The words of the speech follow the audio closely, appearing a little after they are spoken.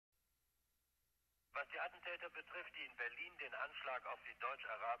Was die Attentäter betrifft, die in Berlin den Anschlag auf die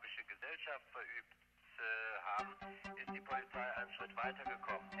deutsch-arabische Gesellschaft verübt haben, ist die Polizei einen Schritt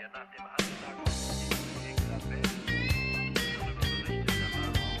weitergekommen. Der nach dem Anschlag auf die Isabel darüber berichtet, da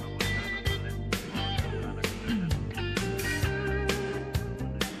waren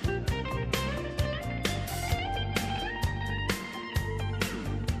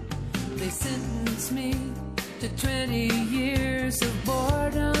They sentenced me to 20 years of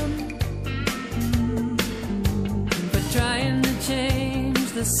boredom for trying to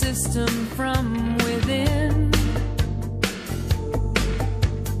change the system from within.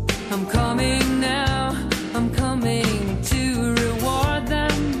 I'm coming now, I'm coming to reward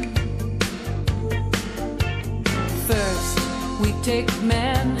them. First, we take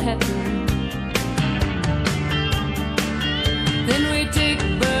Manhattan, then we take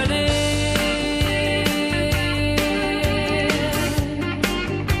Berlin.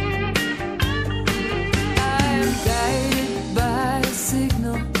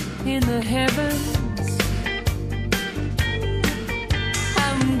 In the heavens,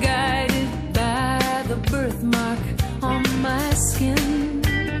 I'm guided by the birthmark on my skin.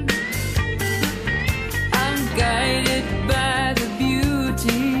 I'm guided by the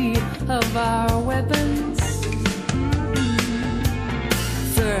beauty of our weapons.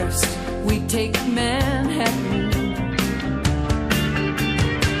 First, we take Manhattan,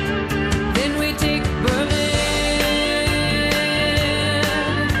 then we take Berlin.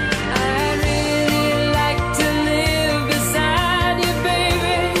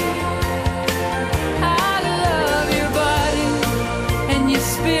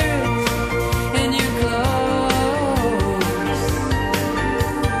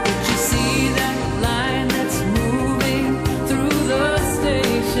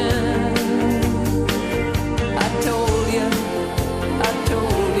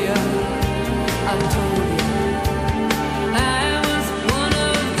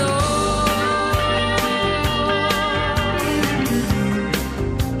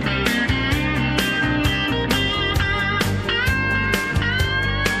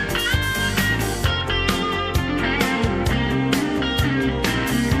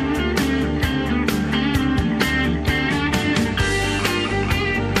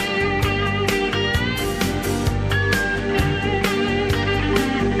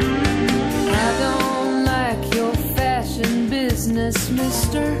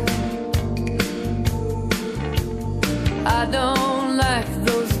 Mister, I don't like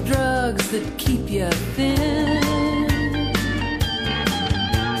those drugs that keep you thin.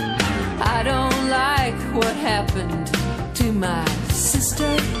 I don't like what happened to my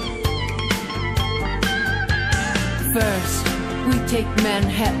sister. First, we take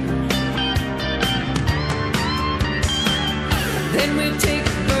Manhattan, then we take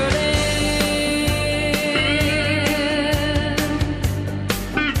Berlin.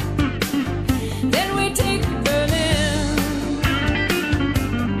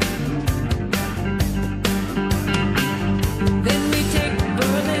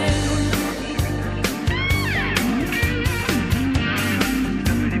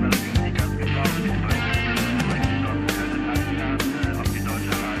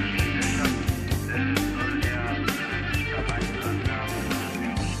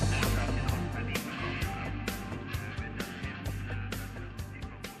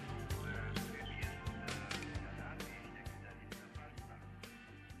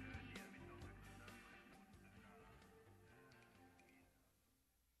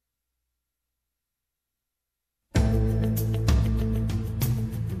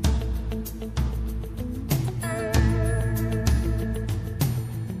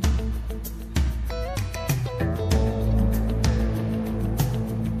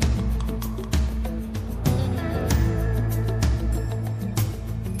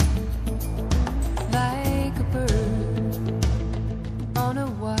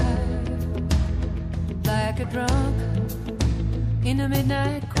 In a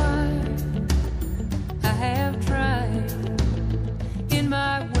midnight choir, I have tried in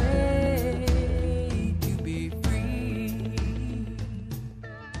my way to be free.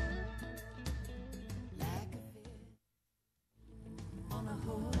 Like a fish on a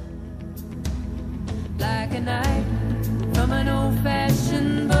hook, like a knife from an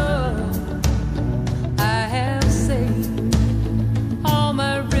old-fashioned book. I have saved all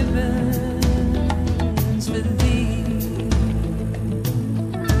my ribbons for thee.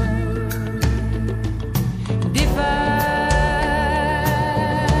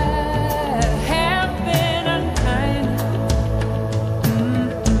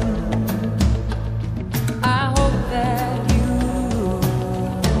 I hope that you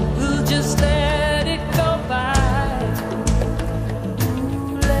will just let it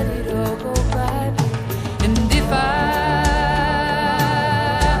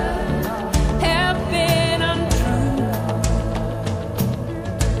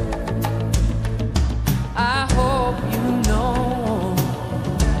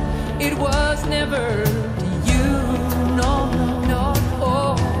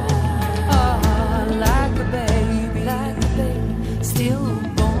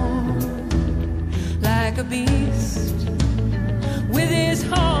like a beast. With his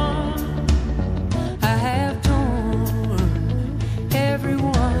horn, I have torn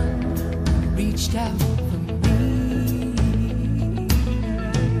everyone who reached out